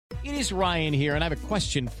It is Ryan here, and I have a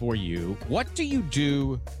question for you. What do you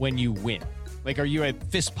do when you win? Like, are you a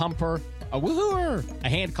fist pumper, a woohooer, a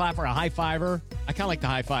hand clapper, a high fiver? I kind of like the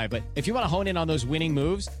high five, but if you want to hone in on those winning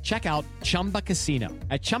moves, check out Chumba Casino.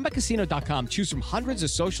 At ChumbaCasino.com, choose from hundreds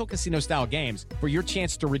of social casino-style games for your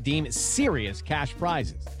chance to redeem serious cash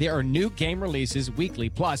prizes. There are new game releases weekly,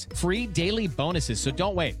 plus free daily bonuses. So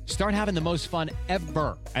don't wait. Start having the most fun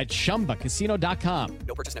ever at ChumbaCasino.com.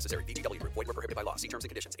 No purchase necessary. VGW Group. Void where prohibited by law. See terms and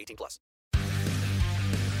conditions. 18+.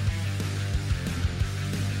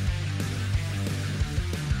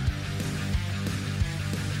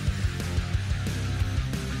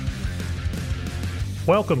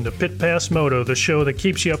 Welcome to Pit Pass Moto, the show that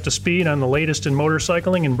keeps you up to speed on the latest in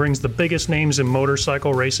motorcycling and brings the biggest names in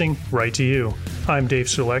motorcycle racing right to you. I'm Dave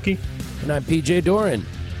Sulecki. And I'm PJ Doran.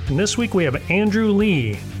 And this week we have Andrew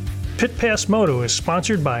Lee. Pit Pass Moto is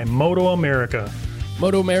sponsored by Moto America.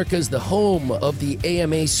 Moto America is the home of the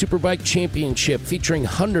AMA Superbike Championship, featuring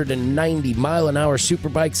 190 mile-an-hour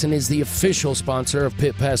superbikes, and is the official sponsor of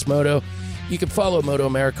Pit Pass Moto. You can follow Moto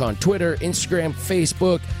America on Twitter, Instagram,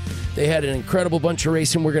 Facebook. They had an incredible bunch of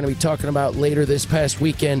racing we're going to be talking about later this past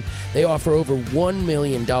weekend. They offer over $1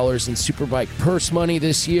 million in Superbike purse money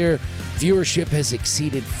this year. Viewership has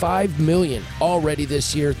exceeded 5 million already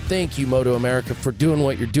this year. Thank you, Moto America, for doing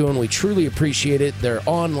what you're doing. We truly appreciate it. Their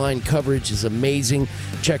online coverage is amazing.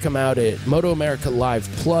 Check them out at Moto America Live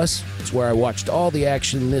Plus. It's where I watched all the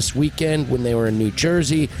action this weekend when they were in New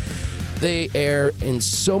Jersey. They air in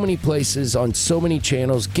so many places on so many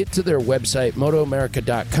channels. Get to their website,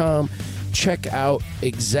 motoamerica.com. Check out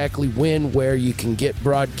exactly when, where you can get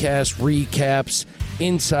broadcasts, recaps,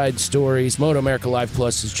 inside stories. Moto America Live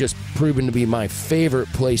Plus has just proven to be my favorite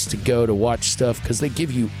place to go to watch stuff because they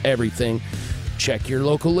give you everything. Check your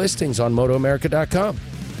local listings on motoamerica.com.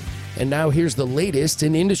 And now here's the latest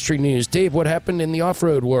in industry news. Dave, what happened in the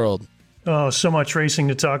off-road world? Oh, so much racing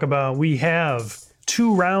to talk about. We have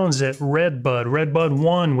 2 rounds at Redbud. Redbud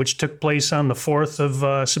 1, which took place on the 4th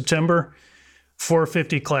of September,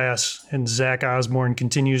 450 class, and Zach Osborne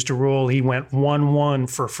continues to rule. He went 1-1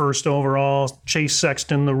 for first overall. Chase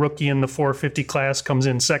Sexton, the rookie in the 450 class, comes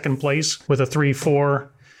in second place with a 3-4.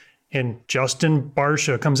 And Justin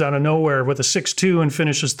Barcia comes out of nowhere with a 6-2 and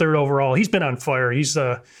finishes third overall. He's been on fire. He's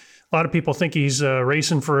a lot of people think he's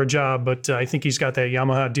racing for a job, but I think he's got that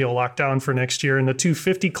Yamaha deal locked down for next year. In the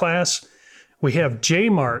 250 class, we have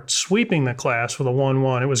J-Mart sweeping the class with a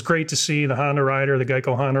 1-1. It was great to see the Honda rider, the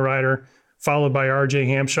Geico Honda rider, followed by RJ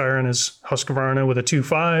Hampshire and his Husqvarna with a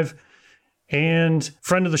 2-5. And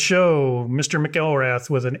friend of the show, Mr. McElrath,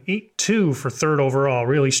 with an 8-2 for third overall.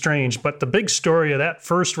 Really strange. But the big story of that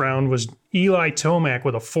first round was Eli Tomac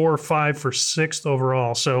with a 4-5 for sixth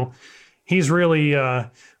overall. So he's really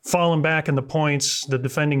fallen back in the points, the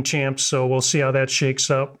defending champs. So we'll see how that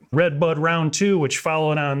shakes up. Redbud round 2, which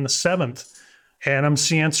followed on the 7th. Adam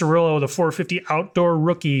Cianciarulo, the 450 outdoor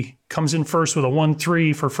rookie, comes in first with a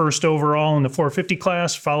 1-3 for first overall in the 450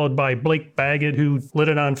 class, followed by Blake Baggett, who lit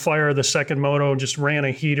it on fire the second moto, just ran a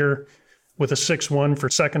heater with a 6-1 for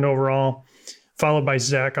second overall, followed by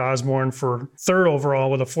Zach Osborne for third overall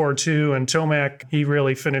with a 4-2. And Tomac, he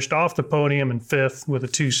really finished off the podium in fifth with a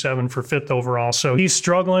 2-7 for fifth overall. So he's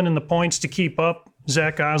struggling in the points to keep up.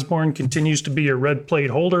 Zach Osborne continues to be a red plate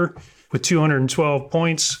holder with 212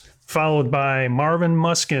 points. Followed by Marvin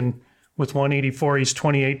Muskin with 184. He's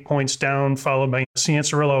 28 points down, followed by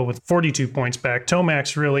Cianciarulo with 42 points back.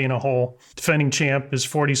 Tomac's really in a hole. Defending champ is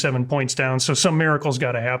 47 points down, so some miracles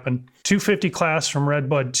got to happen. 250 class from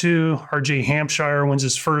Redbud 2. RJ Hampshire wins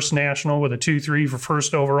his first national with a 2-3 for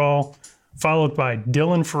first overall, followed by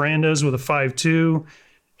Dylan Ferrandez with a 5-2.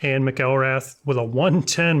 And McElrath with a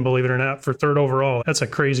 110, believe it or not, for third overall. That's a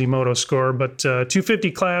crazy moto score, but 250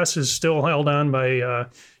 class is still held on by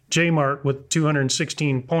J-Mart with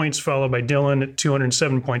 216 points, followed by Dylan at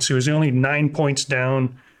 207 points. So he was only 9 points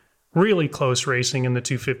down. Really close racing in the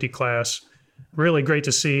 250 class. Really great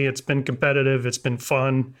to see. It's been competitive. It's been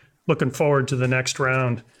fun. Looking forward to the next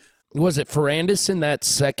round. Was it Ferrandis in that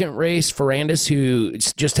second race? Ferrandis, who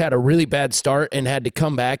just had a really bad start and had to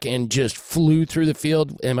come back and just flew through the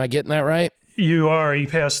field. Am I getting that right? You are. He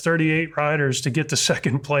passed 38 riders to get to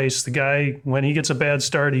second place. The guy, when he gets a bad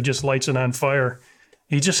start, he just lights it on fire.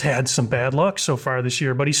 He just had some bad luck so far this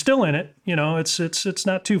year, but he's still in it. You know, it's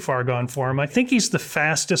not too far gone for him. I think he's the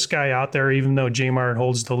fastest guy out there, even though J-Mart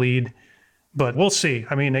holds the lead. But we'll see.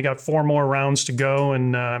 I mean, they got 4 more rounds to go,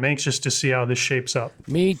 and I'm anxious to see how this shapes up.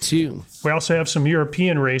 Me too. We also have some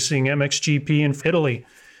European racing, MXGP in Italy.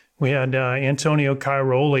 We had Antonio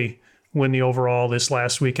Cairoli win the overall this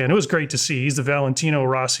last weekend. It was great to see. He's the Valentino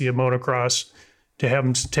Rossi of motocross. to have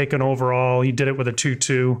him taken overall. He did it with a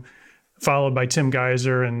 2-2, followed by Tim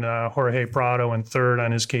Geiser and Jorge Prado in third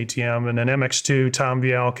on his KTM. And then MX2, Tom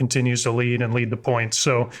Vial continues to lead the points.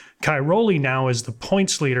 So Cairoli now is the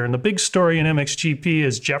points leader. And the big story in MXGP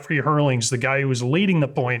is Jeffrey Hurlings, the guy who was leading the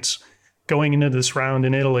points going into this round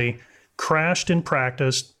in Italy, crashed in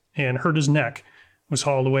practice and hurt his neck, was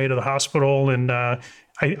hauled away to the hospital. And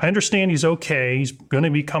I understand he's okay. He's going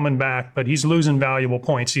to be coming back, but he's losing valuable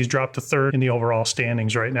points. He's dropped to third in the overall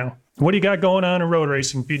standings right now. What do you got going on in road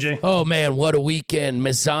racing, PJ? Oh, man, what a weekend.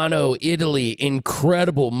 Misano, Italy,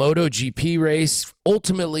 incredible MotoGP race,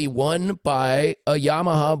 ultimately won by a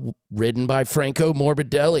Yamaha ridden by Franco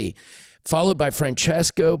Morbidelli, followed by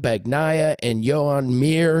Francesco Bagnaia and Johan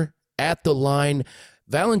Mir at the line.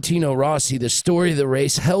 Valentino Rossi, the story of the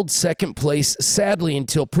race, held second place, sadly,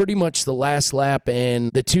 until pretty much the last lap,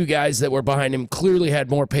 and the two guys that were behind him clearly had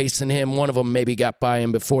more pace than him. One of them maybe got by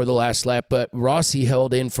him before the last lap, but Rossi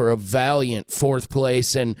held in for a valiant fourth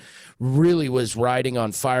place and really was riding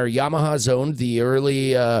on fire. Yamaha's owned the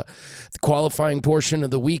early qualifying portion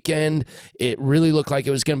of the weekend. It really looked like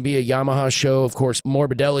it was going to be a Yamaha show. Of course,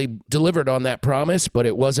 Morbidelli delivered on that promise, but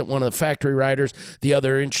it wasn't one of the factory riders. The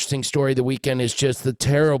other interesting story of the weekend is just the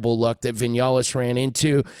terrible luck that Vinales ran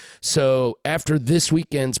into. So after this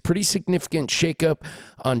weekend's pretty significant shakeup,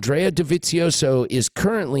 Andrea Dovizioso is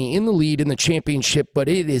currently in the lead in the championship, but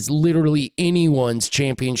it is literally anyone's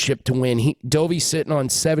championship to win. Dovi's sitting on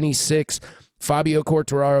 76, Fabio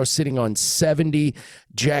Quartararo sitting on 70,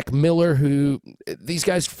 Jack Miller, who these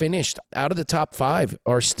guys finished out of the top five,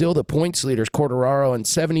 are still the points leaders. Quartararo on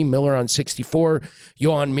 70, Miller on 64,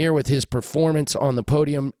 Johan Mir with his performance on the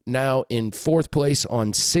podium now in fourth place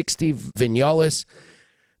on 60. Vinales,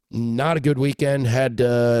 not a good weekend, had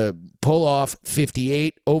to pull off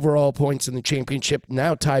 58 overall points in the championship,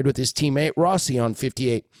 now tied with his teammate Rossi on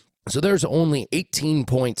 58. So there's only 18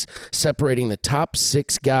 points separating the top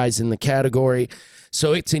six guys in the category.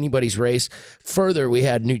 So it's anybody's race. Further, we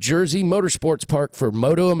had New Jersey Motorsports Park for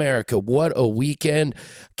Moto America. What a weekend.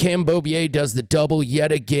 Cam Beaubier does the double yet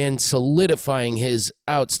again, solidifying his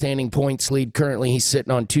outstanding points lead. Currently, he's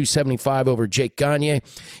sitting on 275 over Jake Gagne.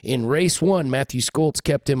 In race one, Matthew Skoltz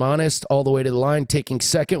kept him honest all the way to the line, taking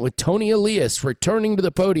second with Tony Elias returning to the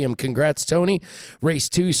podium. Congrats, Tony. Race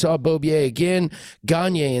two saw Beaubier again.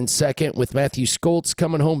 Gagne in second with Matthew Skoltz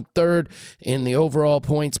coming home third in the overall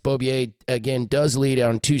points. Beaubier again does lead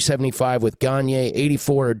on 275 with Gagne,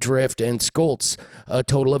 84 adrift, and Skoltz a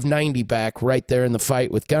total of 90 back right there in the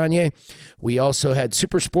fight with Gagne. We also had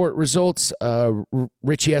Supersport results.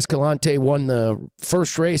 Richie Escalante won the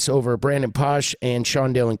first race over Brandon Posh and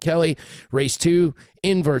Sean Dillon Kelly. Race two,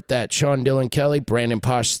 invert that. Sean Dillon Kelly, Brandon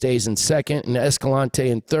Posh stays in second, and Escalante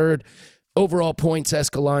in third. Overall points,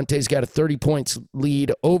 Escalante's got a 30 points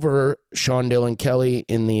lead over Sean Dillon Kelly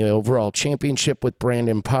in the overall championship, with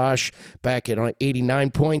Brandon Posh back at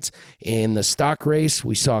 89 points. In the stock race,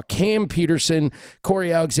 we saw Cam Peterson,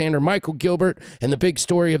 Corey Alexander, Michael Gilbert, and the big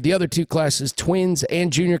story of the other two classes, Twins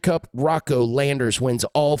and Junior Cup, Rocco Landers wins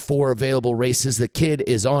all four available races. The kid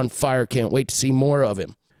is on fire. Can't wait to see more of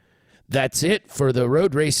him. That's it for the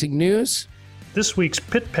road racing news. This week's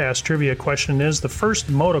Pit Pass trivia question is: the first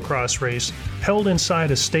motocross race held inside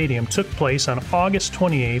a stadium took place on August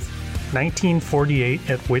 28th, 1948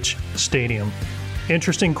 at which stadium?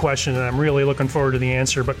 Interesting question, and I'm really looking forward to the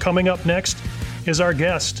answer. But coming up next is our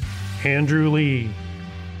guest, Andrew Lee.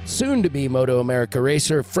 Soon to be Moto America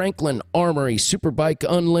racer, Franklin Armory Superbike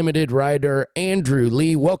Unlimited rider, Andrew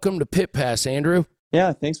Lee. Welcome to Pit Pass, Andrew.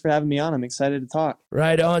 Yeah, thanks for having me on. I'm excited to talk.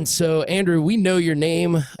 Right on. So, Andrew, we know your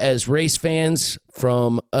name as race fans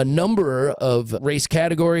from a number of race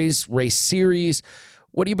categories, race series.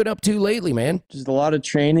 What have you been up to lately, man? Just a lot of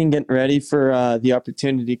training, getting ready for the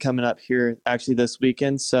opportunity coming up here actually this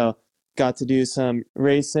weekend. So, got to do some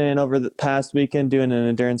racing over the past weekend, doing an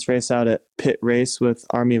endurance race out at Pit Race with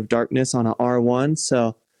Army of Darkness on an R1.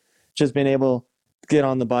 So, just been able get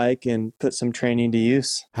on the bike and put some training to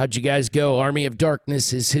use. How'd you guys go? Army of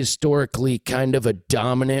Darkness is historically kind of a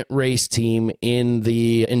dominant race team in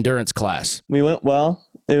the endurance class. We went well.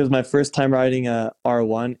 It was my first time riding a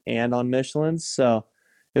R1 and on Michelin's, so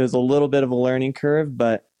it was a little bit of a learning curve,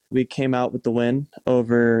 but we came out with the win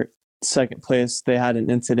over second place. They had an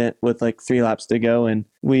incident with like 3 laps to go, and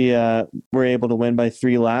we were able to win by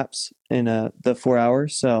 3 laps in the 4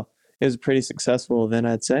 hours, so it was a pretty successful event,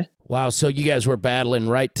 I'd say. Wow, so you guys were battling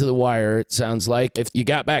right to the wire, it sounds like. If you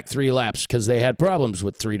got back 3 laps because they had problems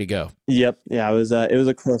with 3 to go. Yep, yeah, it was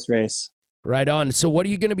a close race. Right on. So what are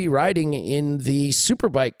you going to be riding in the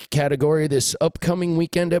Superbike category this upcoming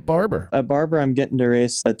weekend at Barber? At Barber, I'm getting to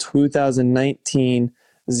race a 2019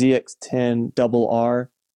 ZX10 Double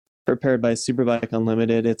R, prepared by Superbike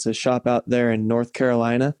Unlimited. It's a shop out there in North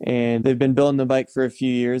Carolina, and they've been building the bike for a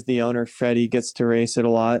few years. The owner, Freddie, gets to race it a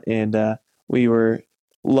lot, and we were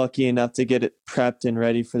lucky enough to get it prepped and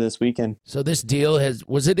ready for this weekend. So this deal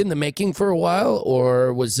was it in the making for a while,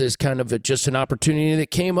 or was this kind of just an opportunity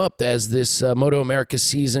that came up as this Moto America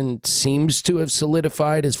season seems to have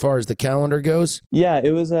solidified as far as the calendar goes? Yeah,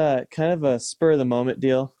 it was a kind of a spur of the moment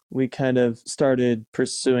deal. We kind of started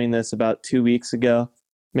pursuing this about 2 weeks ago,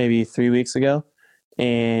 maybe 3 weeks ago.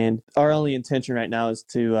 And our only intention right now is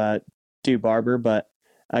to do Barber, but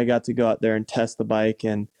I got to go out there and test the bike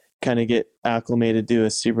and kind of get acclimated to a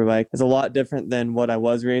Superbike. It's a lot different than what I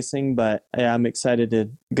was racing, but yeah, I'm excited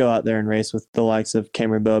to go out there and race with the likes of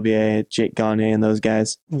Cameron Beaubier, Jake Gagne, and those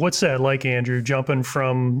guys. What's that like, Andrew, jumping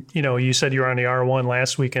from, you said you were on the R1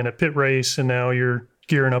 last weekend at Pit Race, and now you're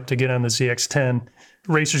gearing up to get on the ZX10.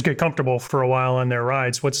 Racers get comfortable for a while on their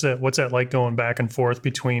rides. What's that like going back and forth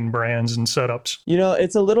between brands and setups?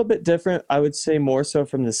 It's a little bit different. I would say more so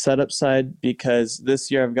from the setup side, because this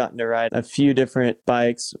year I've gotten to ride a few different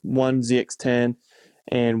bikes, one ZX10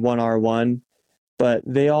 and one R1, but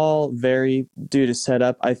they all vary due to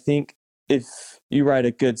setup. I think if you ride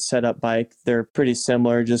a good setup bike, they're pretty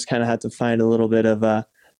similar. Just kind of have to find a little bit of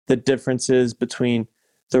the differences between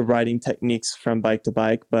the riding techniques from bike to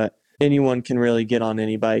bike, but anyone can really get on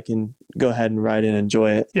any bike and go ahead and ride and enjoy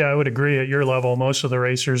it. Yeah, I would agree. At your level, most of the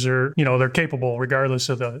racers are, they're capable regardless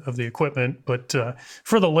of the equipment. But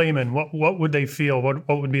for the layman, what would they feel? What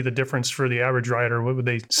would be the difference for the average rider? What would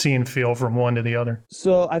they see and feel from one to the other?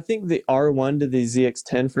 So I think the R1 to the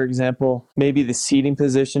ZX10, for example, maybe the seating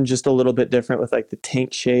position just a little bit different with like the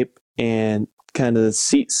tank shape and kind of the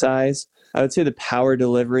seat size. I would say the power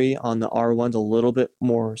delivery on the R1's a little bit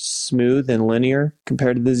more smooth and linear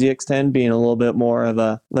compared to the ZX10, being a little bit more of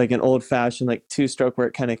an old-fashioned two-stroke where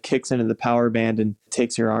it kind of kicks into the power band and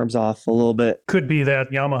takes your arms off a little bit. Could be that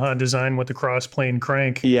Yamaha design with the cross-plane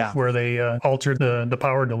crank, where they altered the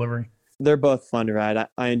power delivery. They're both fun to ride.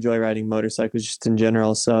 I enjoy riding motorcycles just in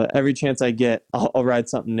general, so every chance I get, I'll ride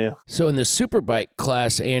something new. So in the Superbike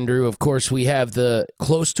class, Andrew, of course, we have the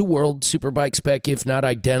close to world Superbike spec, if not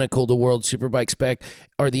identical to world Superbike spec.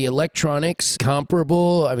 Are the electronics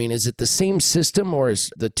comparable? I mean, is it the same system, or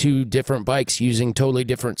is the two different bikes using totally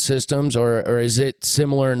different systems, or is it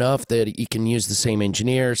similar enough that you can use the same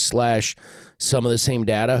engineer / some of the same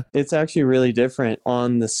data? It's actually really different.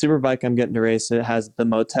 On the Superbike I'm getting to race, it has the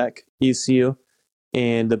Motec ECU,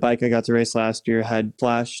 and the bike I got to race last year had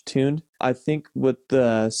flash tuned. I think with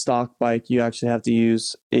the stock bike, you actually have to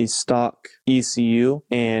use a stock ECU,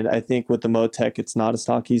 and I think with the Motec, it's not a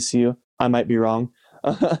stock ECU. I might be wrong.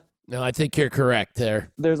 No, I think you're correct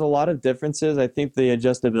there. There's a lot of differences. I think the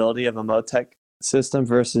adjustability of a Motec system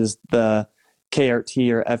versus the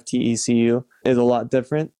KRT or FT ECU is a lot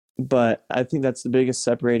different. But I think that's the biggest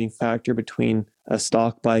separating factor between a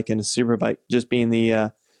stock bike and a Superbike, just being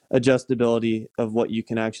the adjustability of what you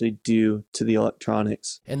can actually do to the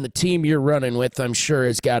electronics. And the team you're running with, I'm sure,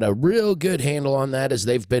 has got a real good handle on that, as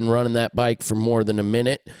they've been running that bike for more than a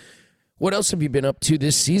minute. What else have you been up to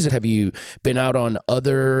this season? Have you been out on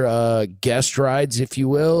other guest rides, if you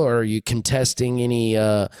will, or are you contesting any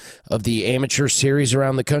of the amateur series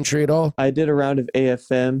around the country at all? I did a round of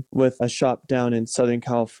AFM with a shop down in Southern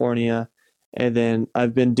California, and then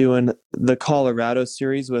I've been doing the Colorado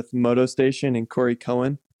series with Moto Station and Corey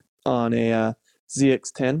Cohen on a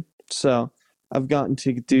ZX10. So I've gotten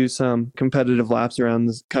to do some competitive laps around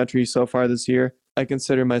the country so far this year. I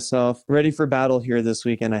consider myself ready for battle here this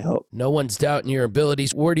weekend, I hope. No one's doubting your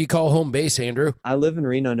abilities. Where do you call home base, Andrew? I live in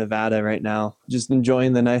Reno, Nevada right now, just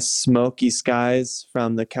enjoying the nice smoky skies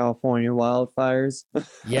from the California wildfires.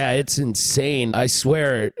 Yeah, it's insane. I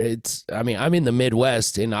swear, I'm in the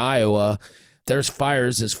Midwest in Iowa. There's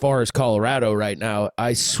fires as far as Colorado right now.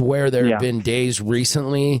 I swear there have been days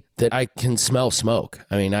recently that I can smell smoke.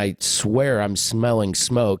 I mean, I swear I'm smelling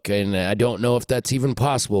smoke, and I don't know if that's even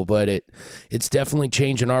possible, but it's definitely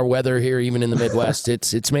changing our weather here, even in the Midwest.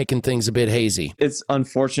 It's making things a bit hazy. It's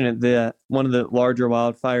unfortunate that one of the larger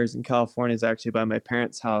wildfires in California is actually by my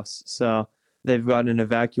parents' house. So they've got an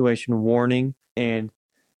evacuation warning, and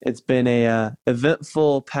it's been a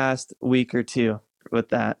eventful past week or two with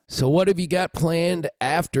that. So what have you got planned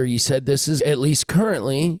after? You said this is at least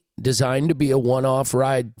currently designed to be a one-off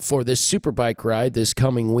ride for this Superbike ride this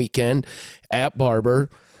coming weekend at Barber.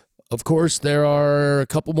 Of course, there are a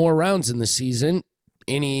couple more rounds in the season.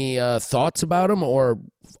 Any thoughts about them, or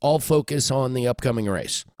all focus on the upcoming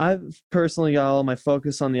race? I've personally got all my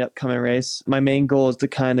focus on the upcoming race. My main goal is to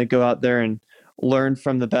kind of go out there and learn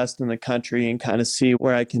from the best in the country and kind of see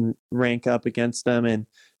where I can rank up against them and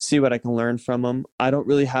see what I can learn from them. I don't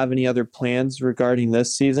really have any other plans regarding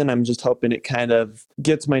this season. I'm just hoping it kind of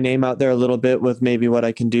gets my name out there a little bit with maybe what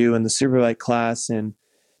I can do in the Superbike class and,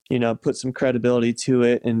 put some credibility to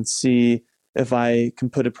it and see if I can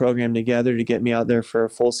put a program together to get me out there for a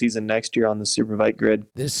full season next year on the Superbike grid.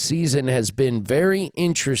 This season has been very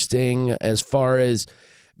interesting as far as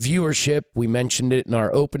viewership. We mentioned it in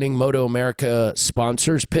our opening. Moto America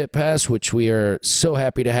sponsors Pit Pass, which we are so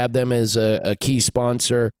happy to have them as a key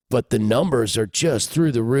sponsor. But the numbers are just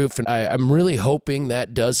through the roof. And I'm really hoping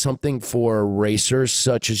that does something for racers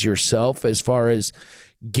such as yourself as far as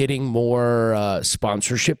getting more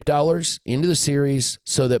sponsorship dollars into the series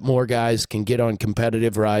so that more guys can get on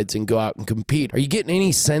competitive rides and go out and compete. Are you getting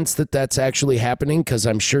any sense that that's actually happening? Because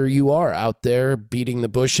I'm sure you are out there beating the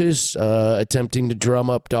bushes, attempting to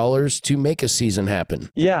drum up dollars to make a season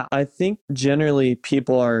happen. Yeah, I think generally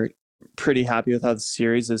people are pretty happy with how the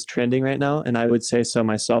series is trending right now. And I would say so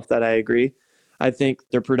myself that I agree. I think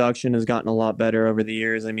their production has gotten a lot better over the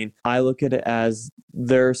years. I mean, I look at it as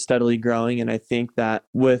they're steadily growing, and I think that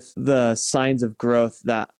with the signs of growth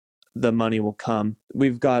that the money will come.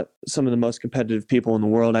 We've got some of the most competitive people in the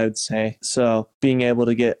world, I would say. So being able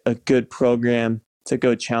to get a good program to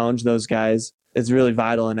go challenge those guys is really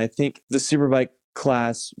vital. And I think the Superbike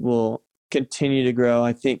class will continue to grow.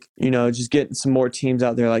 I think, just getting some more teams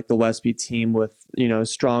out there like the Westby team with,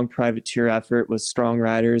 strong privateer effort with strong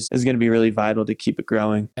riders is going to be really vital to keep it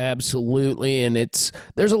growing. Absolutely. And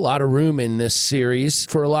there's a lot of room in this series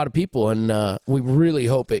for a lot of people. And we really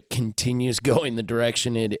hope it continues going the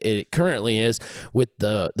direction it currently is with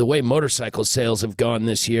the way motorcycle sales have gone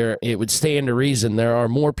this year. It would stand to reason there are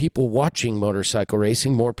more people watching motorcycle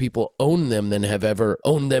racing, more people own them than have ever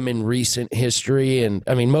owned them in recent history. And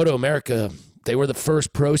I mean, Moto America, they were the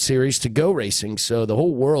first pro series to go racing, so the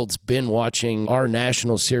whole world's been watching our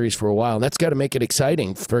national series for a while. And that's got to make it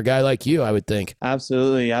exciting for a guy like you, I would think.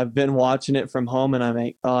 Absolutely. I've been watching it from home, and I'm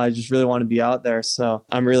like, I just really want to be out there. So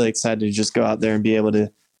I'm really excited to just go out there and be able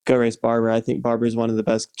to go race Barber. I think Barber is one of the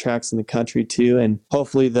best tracks in the country, too, and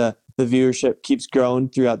hopefully the viewership keeps growing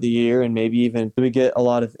throughout the year, and maybe even we get a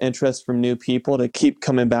lot of interest from new people to keep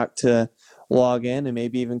coming back to log in and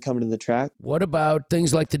maybe even come to the track. What about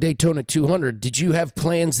things like the Daytona 200? Did you have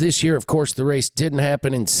plans this year? Of course, the race didn't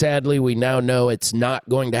happen, and sadly, we now know it's not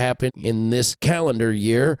going to happen in this calendar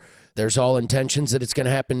year. There's all intentions that it's going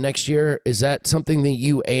to happen next year. Is that something that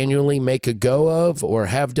you annually make a go of or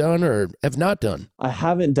have done or have not done? I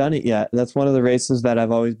haven't done it yet. That's one of the races that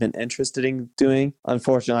I've always been interested in doing.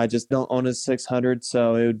 Unfortunately, I just don't own a 600,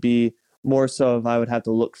 so it would be more so if I would have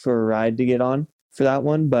to look for a ride to get on for that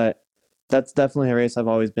one, but that's definitely a race I've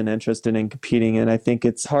always been interested in competing in. I think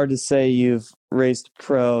it's hard to say you've raced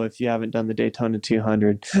pro if you haven't done the Daytona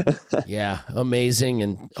 200. Yeah, amazing.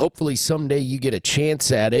 And hopefully someday you get a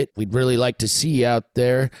chance at it. We'd really like to see you out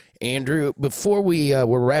there. Andrew, before we're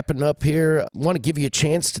wrapping up here, I want to give you a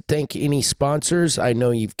chance to thank any sponsors. I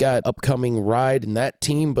know you've got upcoming ride in that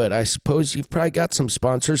team, but I suppose you've probably got some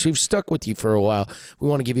sponsors who've stuck with you for a while. We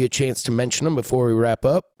want to give you a chance to mention them before we wrap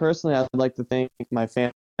up. Personally, I'd like to thank my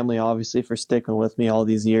family, obviously, for sticking with me all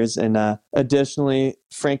these years. And additionally,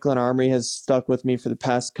 Franklin Armory has stuck with me for the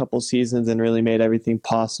past couple seasons and really made everything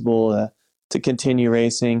possible to continue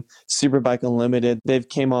racing. Superbike Unlimited, they've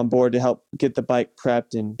came on board to help get the bike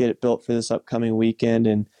prepped and get it built for this upcoming weekend.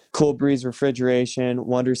 And Cool Breeze Refrigeration,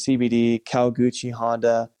 Wonder CBD, Kawaguchi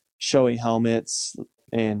Honda, Shoei Helmets.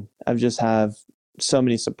 And I just have so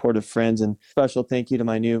many supportive friends. And special thank you to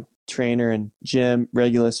my new trainer and gym,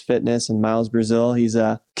 Regulus Fitness, and Miles Brazil. He's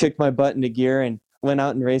kicked my butt into gear and went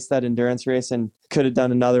out and raced that endurance race and could have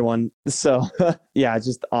done another one. So yeah,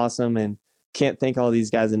 just awesome, and can't thank all these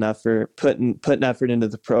guys enough for putting effort into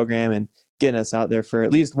the program and getting us out there for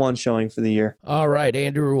at least one showing for the year. All right,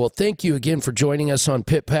 Andrew. Well, thank you again for joining us on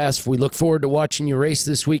Pit Pass. We look forward to watching you race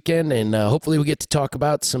this weekend, and hopefully we get to talk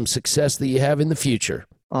about some success that you have in the future.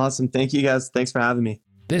 Awesome. Thank you guys. Thanks for having me.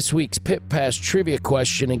 This week's Pit Pass trivia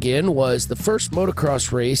question again was the first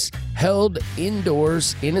motocross race held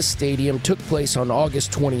indoors in a stadium took place on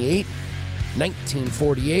August 28,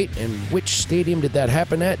 1948. And which stadium did that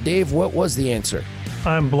happen at? Dave, what was the answer?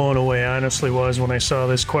 I'm blown away, I honestly was, when I saw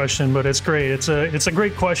this question, but it's great. It's a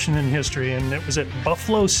great question in history, and it was at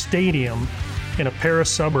Buffalo Stadium in a Paris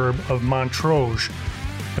suburb of Montreuil.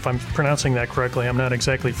 If I'm pronouncing that correctly, I'm not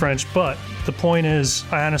exactly French, but the point is,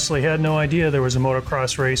 I honestly had no idea there was a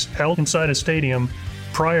motocross race held inside a stadium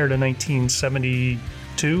prior to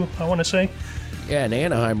 1972, I want to say. Yeah, in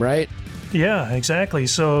Anaheim, right? Yeah, exactly.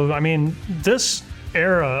 So, I mean, this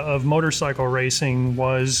era of motorcycle racing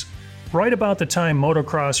was right about the time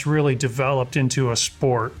motocross really developed into a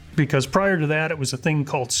sport, because prior to that it was a thing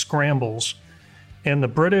called scrambles. And the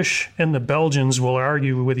British and the Belgians will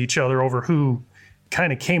argue with each other over who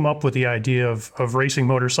kind of came up with the idea of racing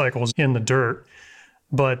motorcycles in the dirt.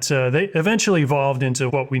 But they eventually evolved into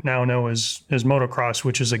what we now know as motocross,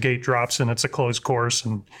 which is a gate drops and it's a closed course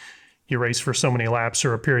and you race for so many laps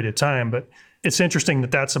or a period of time. But it's interesting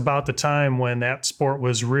that that's about the time when that sport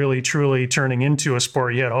was really, truly turning into a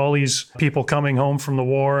sport. You had all these people coming home from the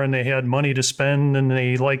war and they had money to spend and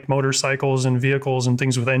they liked motorcycles and vehicles and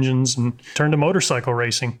things with engines and turned to motorcycle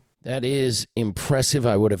racing. That is impressive.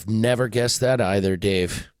 I would have never guessed that either,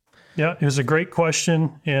 Dave. Yeah, it was a great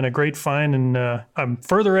question and a great find, and I'm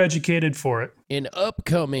further educated for it. In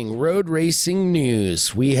upcoming road racing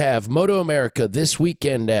news, we have Moto America this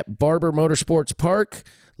weekend at Barber Motorsports Park.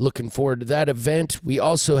 Looking forward to that event. We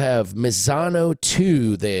also have Misano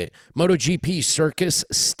 2. The MotoGP circus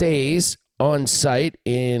stays on site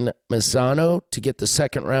in Misano to get the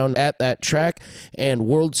second round at that track. And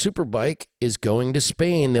World Superbike is going to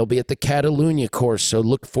Spain. They'll be at the Catalunya course, so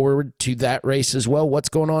look forward to that race as well. What's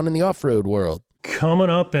going on in the off-road world? Coming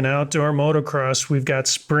up in outdoor motocross, we've got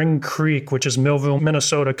Spring Creek, which is Millville,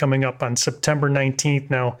 Minnesota, coming up on September 19th.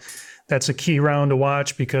 Now, that's a key round to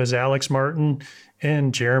watch because Alex Martin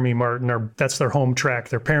and Jeremy Martin that's their home track.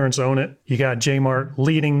 Their parents own it. You got J Mart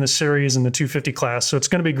leading the series in the 250 class. So it's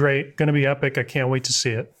going to be great, going to be epic. I can't wait to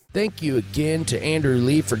see it. Thank you again to Andrew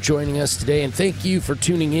Lee for joining us today, and thank you for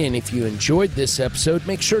tuning in. If you enjoyed this episode,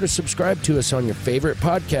 make sure to subscribe to us on your favorite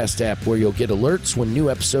podcast app where you'll get alerts when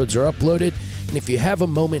new episodes are uploaded. And if you have a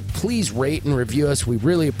moment, please rate and review us. We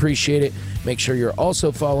really appreciate it. Make sure you're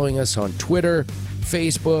also following us on Twitter,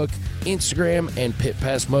 Facebook, Instagram, and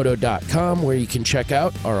pitpassmoto.com, where you can check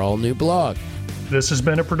out our all-new blog. This has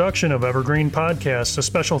been a production of Evergreen Podcasts. A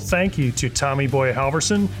special thank you to Tommy Boy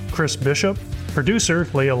Halverson, Chris Bishop, producer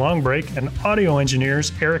Leah Longbreak, and audio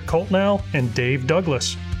engineers Eric Coltnow and Dave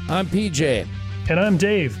Douglas. I'm PJ. And I'm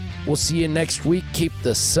Dave. We'll see you next week. Keep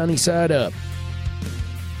the sunny side up.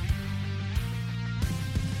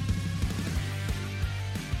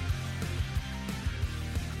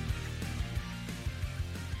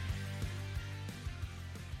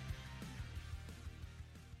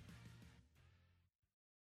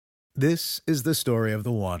 This is the story of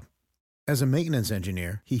the one. As a maintenance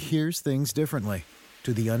engineer, he hears things differently.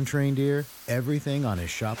 To the untrained ear, everything on his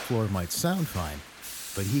shop floor might sound fine,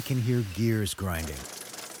 but he can hear gears grinding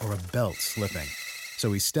or a belt slipping.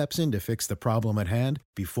 So he steps in to fix the problem at hand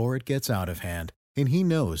before it gets out of hand. And he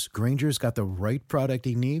knows Grainger's got the right product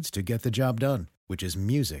he needs to get the job done, which is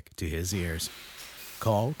music to his ears.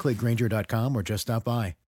 Call, click Grainger.com, or just stop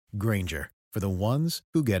by. Grainger, for the ones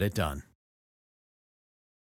who get it done.